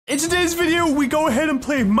In today's video, we go ahead and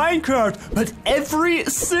play Minecraft, but every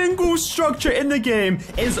single structure in the game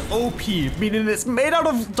is OP, meaning it's made out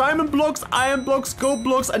of diamond blocks, iron blocks, gold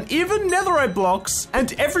blocks, and even netherite blocks.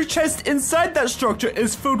 And every chest inside that structure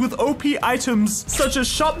is filled with OP items, such as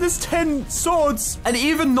sharpness 10 swords, and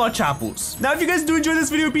even notch apples. Now, if you guys do enjoy this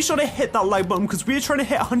video, be sure to hit that like button, because we are trying to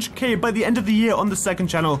hit 100k by the end of the year on the second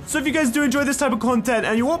channel. So if you guys do enjoy this type of content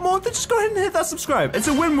and you want more, then just go ahead and hit that subscribe. It's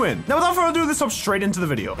a win-win. Now, without further ado, let's hop straight into the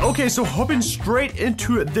video. Okay, so hopping straight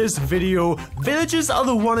into this video, villages are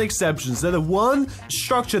the one exceptions. They're the one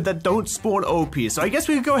structure that don't spawn OP. So I guess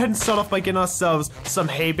we could go ahead and start off by getting ourselves some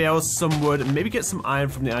hay bales, some wood, and maybe get some iron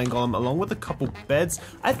from the iron golem along with a couple beds.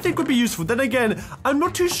 I think would be useful. Then again, I'm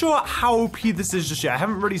not too sure how OP this is just yet. I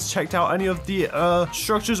haven't really checked out any of the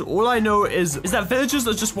structures. All I know is that villages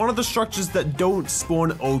are just one of the structures that don't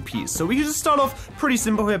spawn OP. So we can just start off pretty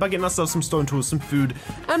simple here by getting ourselves some stone tools, some food,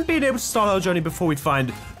 and being able to start our journey before we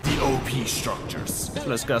find the OP structures. So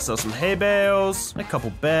let's get ourselves some hay bales, a couple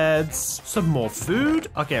beds, some more food.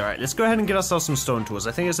 Okay, all right, let's go ahead and get ourselves some stone tools.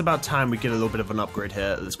 I think it's about time we get a little bit of an upgrade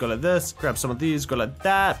here. Let's go like this, grab some of these, go like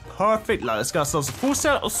that. Perfect. Now, let's get ourselves a full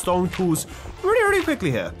set of stone tools really quickly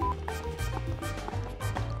here.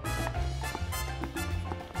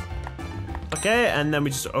 Okay, and then we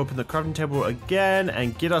just open the crafting table again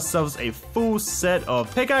and get ourselves a full set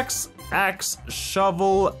of pickaxe, axe,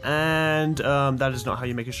 shovel, and that is not how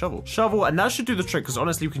you make a shovel. Shovel, and that should do the trick, because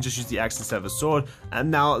honestly we can just use the axe instead of a sword.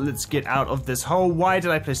 And now let's get out of this hole. Why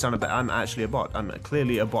did I place down a bed? I'm actually a bot. I'm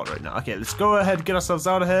clearly a bot right now. Okay, let's go ahead and get ourselves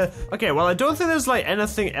out of here. Okay, well, I don't think there's like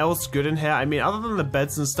anything else good in here. I mean, other than the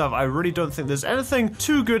beds and stuff, I really don't think there's anything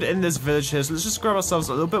too good in this village here. So let's just grab ourselves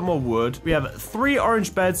a little bit more wood. We have 3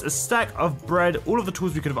 orange beds, a stack of bread, all of the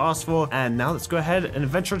tools we could have asked for. And now let's go ahead and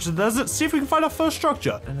adventure into the desert, see if we can find our first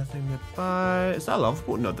structure. Anything nearby? Is that love?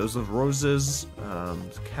 Oh, no, those are roses.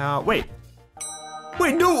 Cow. Wait,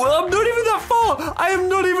 no, I'm not even that far. I am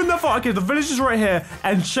not even that far. Okay, the village is right here,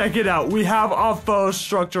 and check it out. We have our first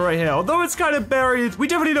structure right here. Although it's kind of buried, we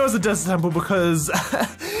definitely know it's a desert temple because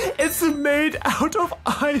it's made out of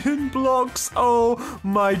iron blocks. Oh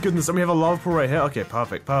my goodness. And we have a lava pool right here. Okay,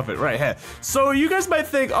 perfect, right here. So you guys might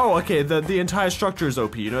think, oh, okay, the entire structure is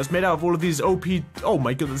OP. You know, it's made out of all of these OP. Oh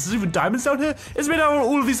my goodness, there's even diamonds down here. It's made out of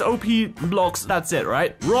all of these OP blocks. That's it,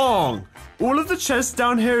 right? Wrong. All of the chests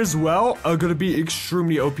down here as well are going to be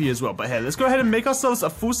extremely OP as well. But hey, let's go ahead and make ourselves a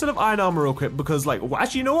full set of iron armor real quick because, like, well,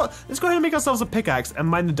 actually, you know what? Let's go ahead and make ourselves a pickaxe and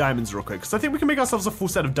mine the diamonds real quick because I think we can make ourselves a full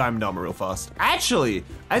set of diamond armor real fast. Actually,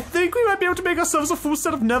 I think we might be able to make ourselves a full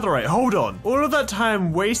set of netherite. Hold on. All of that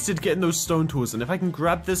time wasted getting those stone tools, and if I can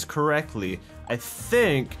grab this correctly, I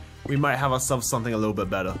think we might have ourselves something a little bit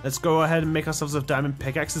better. Let's go ahead and make ourselves a diamond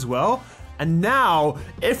pickaxe as well. And now,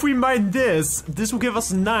 if we mine this will give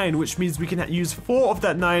us 9, which means we can use 4 of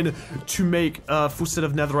that 9 to make a full set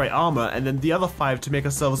of netherite armor, and then the other 5 to make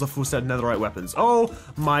ourselves a full set of netherite weapons. Oh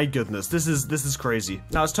my goodness, this is crazy.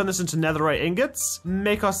 Now let's turn this into netherite ingots,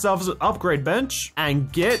 make ourselves an upgrade bench,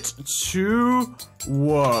 and get to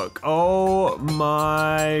work. Oh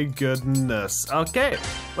my goodness. Okay,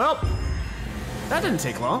 well, that didn't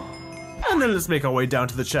take long. And then let's make our way down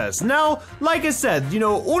to the chest. Now, like I said, you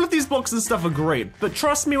know, all of these blocks and stuff are great, but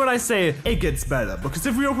trust me when I say it gets better, because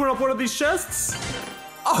if we open up one of these chests,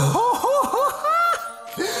 oh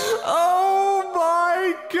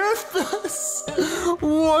my goodness,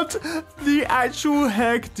 what the actual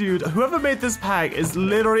heck, dude? Whoever made this pack is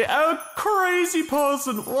literally a crazy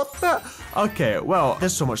person. What the? Okay, well,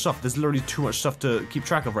 there's so much stuff. There's literally too much stuff to keep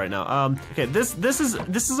track of right now. Okay, this is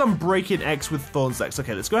Unbreaking X with Thorns X.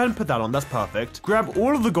 Okay, let's go ahead and put that on. That's perfect. Grab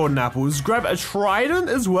all of the golden apples. Grab a trident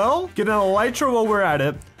as well. Get an elytra while we're at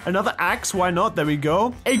it. Another axe, why not? There we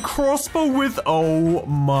go. A crossbow with, oh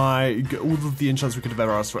my god, all of the enchants we could have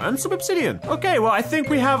ever asked for. And some obsidian. Okay, well, I think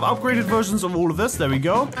we have upgraded versions of all of this. There we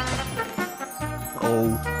go.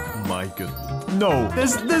 Oh my goodness. No,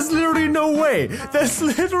 there's literally no way. There's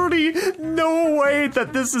literally no way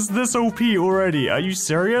that this is this OP already. Are you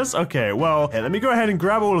serious? Okay, well, hey, let me go ahead and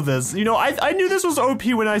grab all of this. You know, I knew this was OP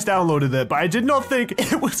when I downloaded it, but I did not think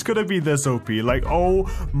it was gonna be this OP. Like, oh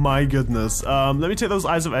my goodness. Let me take those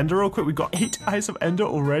eyes of ender real quick. We got 8 eyes of ender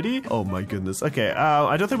already. Oh my goodness. Okay,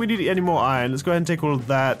 I don't think we need any more iron. Let's go ahead and take all of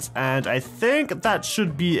that, and I think that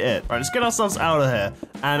should be it. All right, let's get ourselves out of here.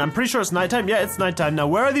 And I'm pretty sure it's nighttime. Yeah, it's nighttime. Now,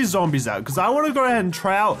 where are these zombies at? Because I want to go ahead and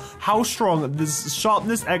try out how strong this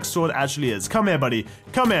sharpness X sword actually is. Come here, buddy.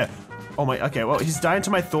 Come here. Oh my, okay, well, he's dying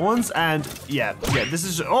to my thorns, and yeah, this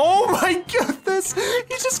is, oh my goodness. serious?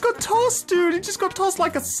 He just got tossed, dude. He just got tossed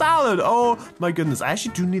like a salad. Oh my goodness. I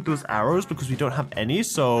actually do need those arrows because we don't have any.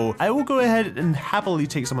 So I will go ahead and happily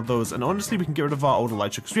take some of those. And honestly, we can get rid of our old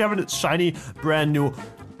elytra because we have a shiny, brand new.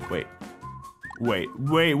 Wait,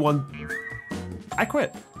 one. I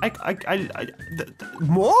quit.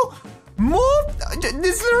 More?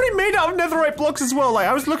 It's literally made out of netherite blocks as well. Like,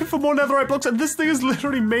 I was looking for more netherite blocks and this thing is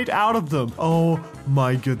literally made out of them. Oh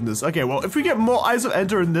my goodness. Okay, well, if we get more eyes of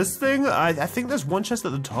ender in this thing, I think there's one chest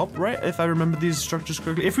at the top, right? If I remember these structures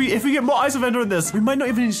correctly. If we get more eyes of ender in this, we might not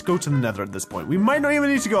even need to go to the nether at this point. We might not even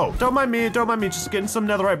need to go. Don't mind me, just getting some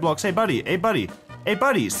netherite blocks. Hey, buddy. Hey,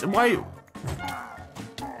 buddies. Why?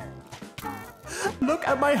 Look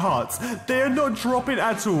at my hearts. They are not dropping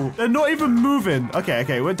at all. They're not even moving.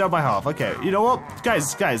 Okay, we're down by half. Okay, you know what?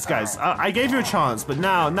 Guys. I gave you a chance, but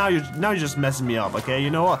now you're just messing me up, okay? You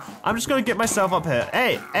know what? I'm just gonna get myself up here.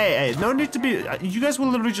 Hey, no need to be. You guys will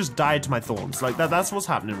literally just die to my thorns. Like, that's what's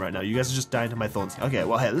happening right now. You guys are just dying to my thorns. Okay,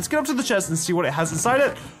 well, hey, let's get up to the chest and see what it has inside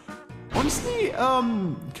it. Honestly,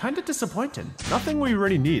 kind of disappointing. Nothing we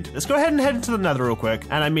really need. Let's go ahead and head into the nether real quick.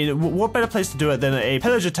 And I mean, what better place to do it than a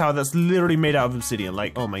pillager tower that's literally made out of obsidian?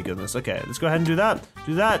 Like, oh my goodness. Okay, let's go ahead and do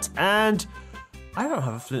that. And I don't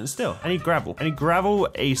have a flint and steel. I need gravel.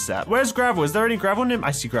 ASAP. Where's gravel? Is there any gravel in him?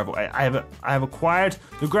 I see gravel. I have acquired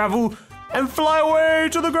the gravel and fly away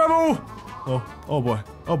to the gravel. Oh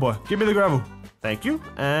boy. Give me the gravel. Thank you.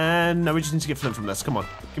 And now we just need to get flint from this. Come on,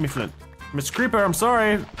 give me flint. Mr. Creeper, I'm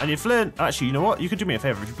sorry. I need flint. Actually, you know what? You could do me a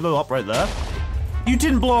favor. If you blow up right there. You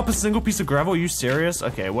didn't blow up a single piece of gravel. Are you serious?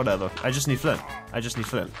 Okay, whatever. I just need flint.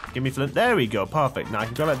 Give me flint. There we go. Perfect. Now I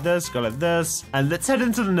can go like this. And let's head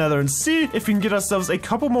into the nether and see if we can get ourselves a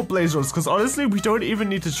couple more blaze rods. Because honestly, we don't even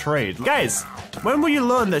need to trade. Guys, when will you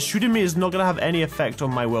learn that shooting me is not going to have any effect on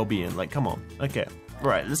my well-being? Like, come on. Okay.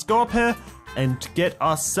 Right, let's go up here and get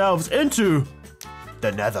ourselves into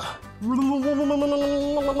the nether. Welcome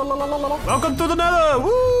to the nether!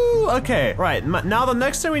 Woo! Okay, right, now the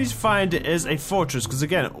next thing we need to find is a fortress, because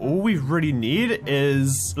again, all we really need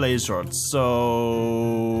is blaze rods.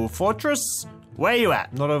 So, fortress, where you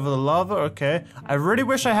at? Not over the lava, okay. I really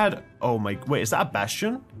wish I had, oh my, wait, is that a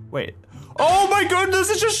bastion? Wait. Oh my goodness,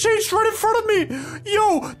 it just changed right in front of me!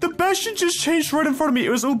 Yo, the bastion just changed right in front of me. It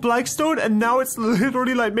was all black stone, and now it's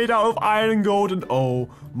literally like made out of iron and gold, and oh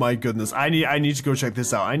my goodness. I need to go check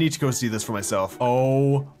this out. I need to go see this for myself.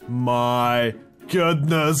 Oh my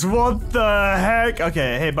goodness, what the heck?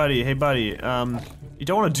 Okay, hey buddy, you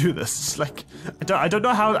don't want to do this. Like, I don't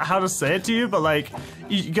know how to say it to you, but like,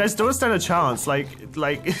 you guys don't stand a chance. Like.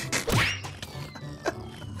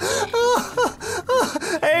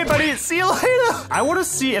 Hey buddy, see you later! I want to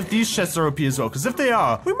see if these chests are OP as well, because if they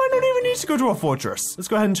are, we might not even need to go to a fortress. Let's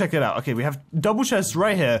go ahead and check it out. Okay, we have double chests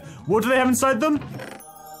right here. What do they have inside them?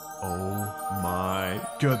 Oh my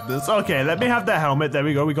goodness. Okay, let me have that helmet. There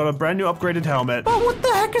we go. We got a brand new upgraded helmet. But what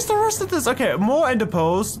the heck is the rest of this? Okay, more ender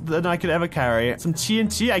pearls than I could ever carry. Some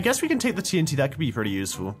TNT. I guess we can take the TNT. That could be pretty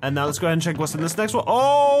useful. And now let's go ahead and check what's in this next one.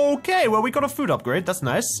 Okay, well, we got a food upgrade. That's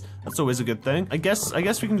nice. That's always a good thing. I guess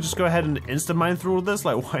we can just go ahead and insta mine through all this.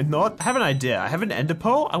 Like, why not? I have an idea. I have an ender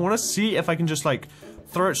pearl. I want to see if I can just like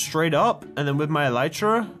throw it straight up and then with my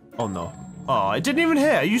elytra. Oh no. Oh, it didn't even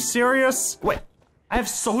hit. Are you serious? Wait. I have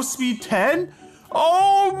soul speed 10?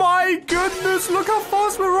 Oh my goodness, look how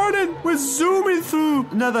fast we're running. We're zooming through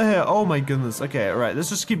nether here. Oh my goodness. Okay, all right, let's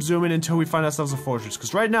just keep zooming until we find ourselves a fortress,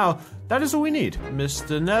 because right now, that is all we need.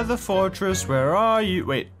 Mr. Nether Fortress, where are you?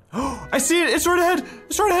 Wait, I see it, it's right ahead.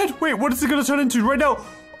 Wait, what is it gonna turn into right now?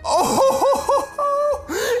 Oh,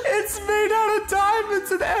 it's made out of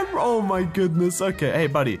diamonds and emerald. Oh my goodness, okay. Hey,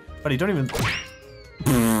 buddy, don't even.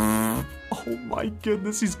 Oh my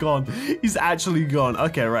goodness, he's gone. He's actually gone.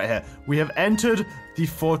 Okay, right here. We have entered the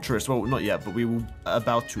fortress. Well, not yet, but we will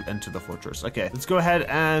about to enter the fortress. Okay, let's go ahead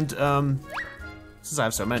and, since I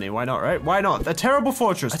have so many, why not, right? Why not? A terrible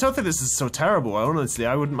fortress. I don't think this is so terrible. Honestly,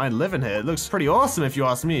 I wouldn't mind living here. It looks pretty awesome if you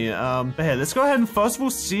ask me. But here, let's go ahead and first of all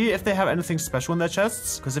see if they have anything special in their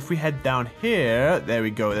chests. Because if we head down here, there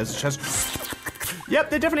we go. There's a chest. Yep,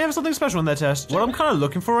 they definitely have something special in their chest. What I'm kind of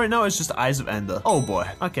looking for right now is just eyes of ender. Oh boy.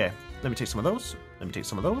 Okay. Let me take some of those. Let me take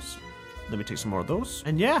some of those. Let me take some more of those.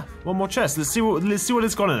 And yeah, one more chest. Let's see what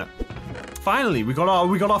it's got in it. Finally, we got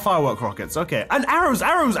our firework rockets. Okay, and arrows.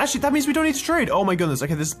 Actually, that means we don't need to trade. Oh my goodness.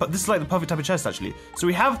 Okay, this is like the perfect type of chest actually. So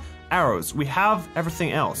we have arrows. We have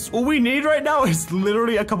everything else. All we need right now is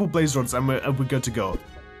literally a couple blaze rods, and we're good to go.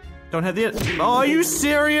 Don't hit the. Oh, are you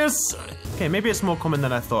serious? Okay, maybe it's more common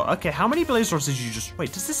than I thought. Okay, how many blaze rods did you just...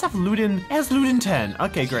 Wait, does this have loot in? It has loot in 10.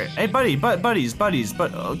 Okay, great. Hey, buddies.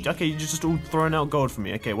 Okay, you're just all throwing out gold for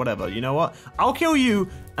me. Okay, whatever. You know what? I'll kill you,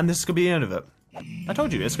 and this is gonna be the end of it. I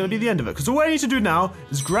told you, it's gonna be the end of it. Because all I need to do now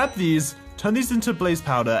is grab these, turn these into blaze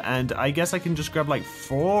powder, and I guess I can just grab like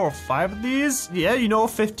 4 or 5 of these. Yeah, you know,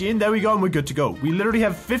 15. There we go, and we're good to go. We literally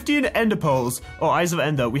have 15 ender pearls, or eyes of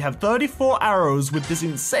ender. We have 34 arrows with this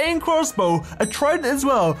insane crossbow, a trident as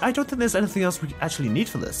well. I don't think there's anything else we actually need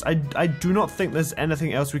for this. I do not think there's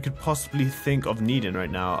anything else we could possibly think of needing right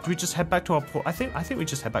now. Do we just head back to our portal? I think we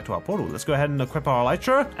just head back to our portal. Let's go ahead and equip our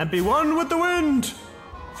elytra and be one with the wind.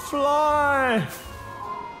 Fly!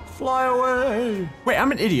 Fly away! Wait,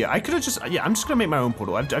 I'm an idiot. I could have just... Yeah, I'm just gonna make my own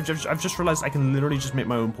portal. I've just realized I can literally just make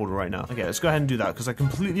my own portal right now. Okay, let's go ahead and do that, because I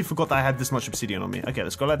completely forgot that I had this much obsidian on me. Okay,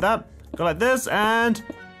 let's go like that. Go like this, and...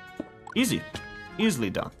 Easy. Easily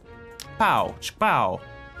done. Pow. Pow.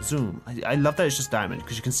 Zoom. I love that it's just diamond,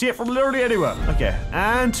 because you can see it from literally anywhere. Okay,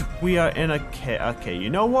 and we are in a cave. Okay, you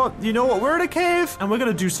know what? We're in a cave, and we're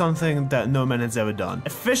gonna do something that no man has ever done.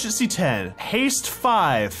 Efficiency 10. Haste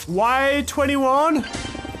 5. Why 21?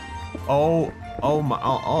 Oh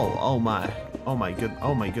my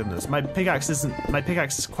goodness. My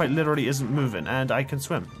pickaxe quite literally isn't moving, and I can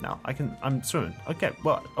swim now. I'm swimming. Okay,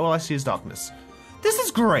 well, all I see is darkness. This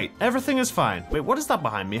is great. Everything is fine. Wait, what is that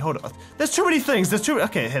behind me? Hold on. There's too many things.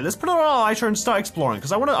 Okay, here, let's put on our elytra and start exploring,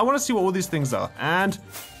 because I wanna see what all these things are. And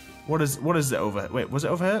what is it over? Wait, was it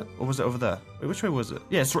over here or was it over there? Wait, which way was it?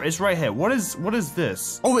 Yeah, it's right here. What is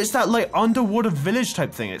this? Oh, it's that like underwater village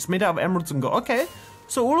type thing. It's made out of emeralds and gold. Okay.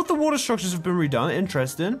 So all of the water structures have been redone.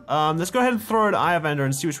 Interesting. Let's go ahead and throw an eye of ender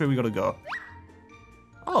and see which way we gotta go.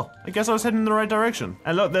 Oh, I guess I was heading in the right direction.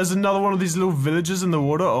 And look, there's another one of these little villages in the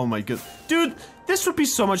water. Oh my god. Dude, this would be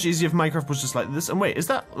so much easier if Minecraft was just like this. And wait, is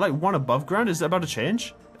that like one above ground? Is it about to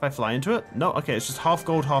change? If I fly into it? No, okay, it's just half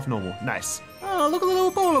gold, half normal. Nice. Oh, look at the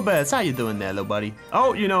little polar bears. How you doing there, little buddy?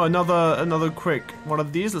 Oh, you know, another quick one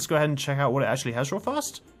of these. Let's go ahead and check out what it actually has real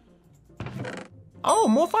fast. Oh,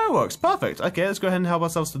 more fireworks. Perfect. Okay, let's go ahead and help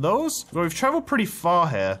ourselves to those. Well, we've traveled pretty far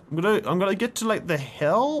here. I'm gonna get to like the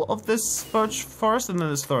hill of this birch forest, and then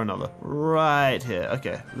let's throw another. Right here.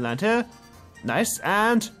 Okay, land here. Nice.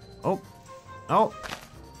 And and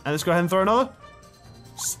let's go ahead and throw another.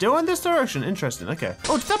 Still in this direction. Interesting. Okay.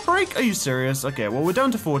 Oh, did that break? Are you serious? Okay, well, we're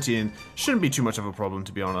down to 14. Shouldn't be too much of a problem,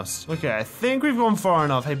 to be honest. Okay, I think we've gone far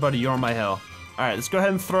enough. Hey, buddy, you're on my hill. All right, let's go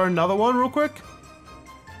ahead and throw another one real quick.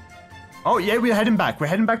 Oh, yeah, we're heading back. We're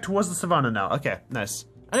heading back towards the savannah now. Okay, nice.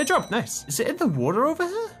 And it dropped. Nice. Is it in the water over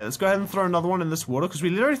here? Let's go ahead and throw another one in this water, because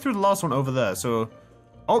we literally threw the last one over there, so...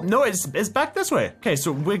 Oh, no, it's back this way. Okay,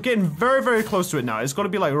 so we're getting very, very close to it now. It's got to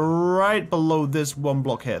be, like, right below this one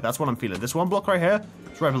block here. That's what I'm feeling. This one block right here,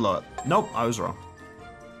 it's right below it. Nope, I was wrong.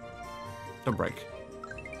 Don't break.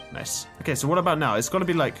 Nice. Okay, so what about now? It's got to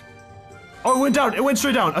be, like... Oh, it went down. It went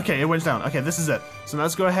straight down. Okay, it went down. Okay, this is it. So now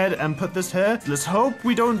let's go ahead and put this here. Let's hope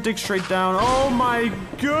we don't dig straight down. Oh my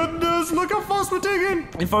goodness. Look how fast we're digging.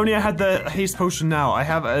 If only I had the haste potion now. I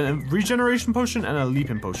have a regeneration potion and a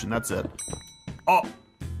leaping potion. That's it. Oh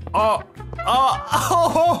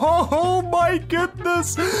my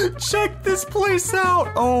goodness. Check this place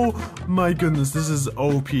out. Oh my goodness. This is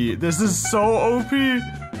OP. This is so OP.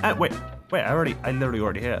 And wait, I literally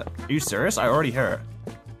already hear it. Are you serious? I already hear it.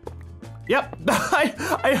 Yep,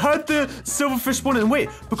 I heard the silverfish one, and wait,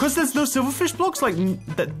 because there's no silverfish blocks, like,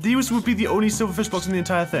 these would be the only silverfish blocks in the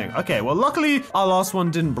entire thing. Okay, well, luckily, our last one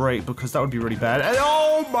didn't break, because that would be really bad. And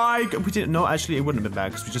oh my god, we didn't, no, actually, it wouldn't have been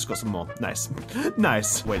bad, because we just got some more. Nice.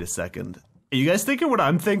 Nice. Wait a second. Are you guys thinking what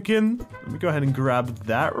I'm thinking? Let me go ahead and grab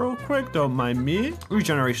that real quick, don't mind me.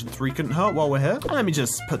 Regeneration 3 couldn't hurt while we're here. And let me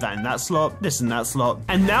just put that in that slot, this in that slot.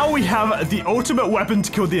 And now we have the ultimate weapon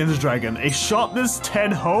to kill the Ender Dragon. A sharpness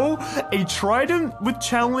 10 hoe, a trident with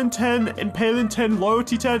channeling 10, impaling 10,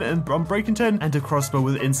 loyalty 10, and unbreaking 10, and a crossbow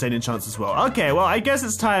with insane enchants as well. Okay, well, I guess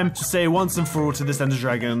it's time to say once and for all to this Ender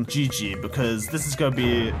Dragon, GG, because this is gonna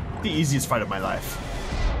be the easiest fight of my life.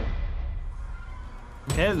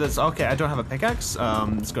 Okay, I don't have a pickaxe.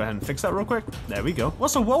 Let's go ahead and fix that real quick. There we go.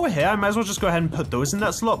 Also, while we're here, I might as well just go ahead and put those in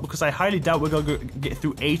that slot, because I highly doubt we're gonna get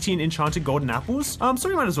through 18 enchanted golden apples. So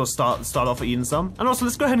we might as well start off eating some. And also,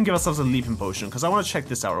 let's go ahead and give ourselves a leaping potion, because I want to check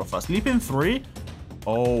this out real fast. Leaping 3.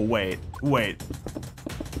 Oh, wait.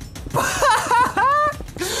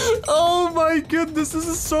 Oh my goodness, this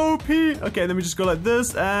is so OP. Okay, then we just go like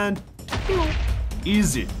this, and...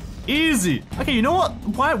 Easy. Easy. Okay, you know what?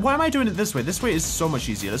 Why am I doing it this way? This way is so much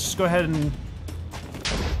easier. Let's just go ahead and...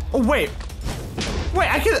 Oh, wait,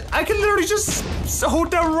 I can literally just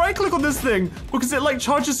hold down right click on this thing, because it like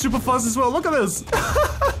charges super fast as well. Look at this.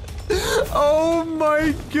 Oh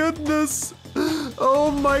my goodness.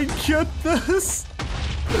 Oh my goodness.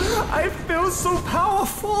 I feel so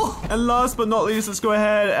powerful. And last but not least, let's go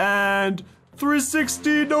ahead and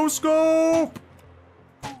 360, no scope.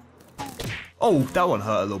 Oh, that one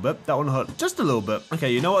hurt a little bit. That one hurt just a little bit.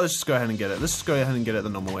 Okay, you know what? Let's just go ahead and get it. Let's just go ahead and get it the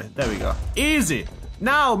normal way. There we go. Easy.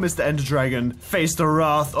 Now, Mr. Ender Dragon, face the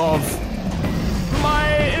wrath of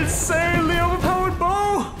my insanely overpowered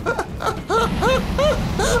bow.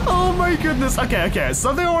 Oh my goodness. Okay.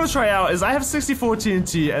 Something I want to try out is I have 64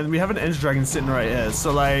 TNT and we have an Ender Dragon sitting right here.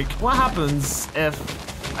 So, like, what happens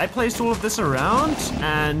if I placed all of this around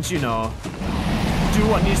and, you know, do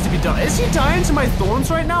what needs to be done? Is he dying to my thorns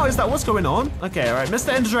right now? Is that what's going on? Okay, all right,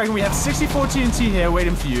 Mr. Ender Dragon, we have 64 TNT here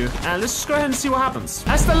waiting for you. And let's just go ahead and see what happens.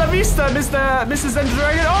 Hasta la vista, Mrs. Ender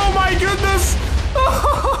Dragon. Oh my goodness!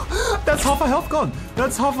 That's half a health gone.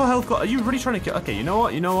 That's half a health gone. Are you really trying to kill? Okay, you know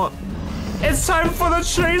what? It's time for the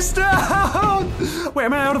chase down! Wait,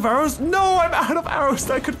 am I out of arrows? No, I'm out of arrows.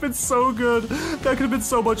 That could have been so good. That could have been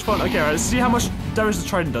so much fun. Okay, all right, let's see how much damage the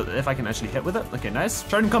trident does, if I can actually hit with it. Okay, nice.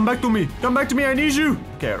 Trident, come back to me. Come back to me, I need you.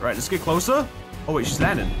 Okay, all right, let's get closer. Oh, wait, she's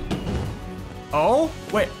landing. Oh,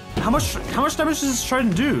 wait. How much damage does this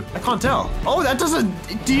trident do? I can't tell. Oh, that does a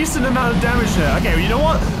decent amount of damage there. Okay, well, you know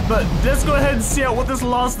what? But let's go ahead and see out what this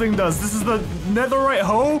last thing does. This is the netherite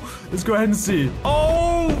hoe. Let's go ahead and see.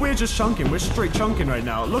 Oh, we're just chunking. We're straight chunking right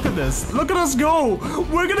now. Look at this. Look at us go.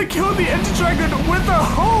 We're gonna kill the Ender Dragon with a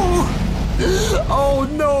hoe. Oh,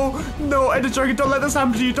 no. No, Ender Dragon, don't let this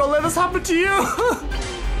happen to you. Don't let this happen to you.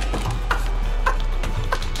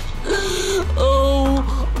 Oh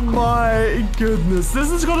my goodness. This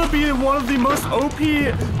is gonna be one of the most OP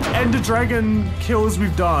Ender Dragon kills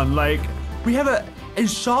we've done. Like, we have a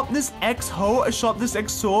sharpness X hoe, a sharpness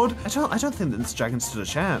X sword. I don't think that this dragon stood a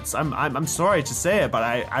chance. I'm sorry to say it, but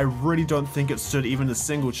I really don't think it stood even a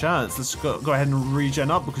single chance. Let's go ahead and regen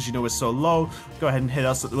up because you know we're so low. Go ahead and hit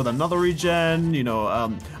us with another regen. You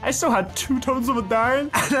know, I still had 2 tones of a dying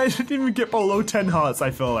and I didn't even get below 10 hearts, I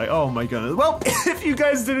feel like. Oh my goodness. Well, if you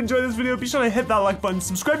guys did enjoy this video, be sure to hit that like button,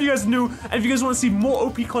 subscribe if you guys are new, and if you guys want to see more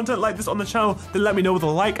OP content like this on the channel, then let me know with a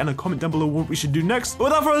like and a comment down below what we should do next. But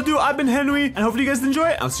without further ado, I've been Henwy, and hopefully you guys enjoy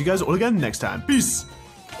it. I'll see you guys all again next time. Peace.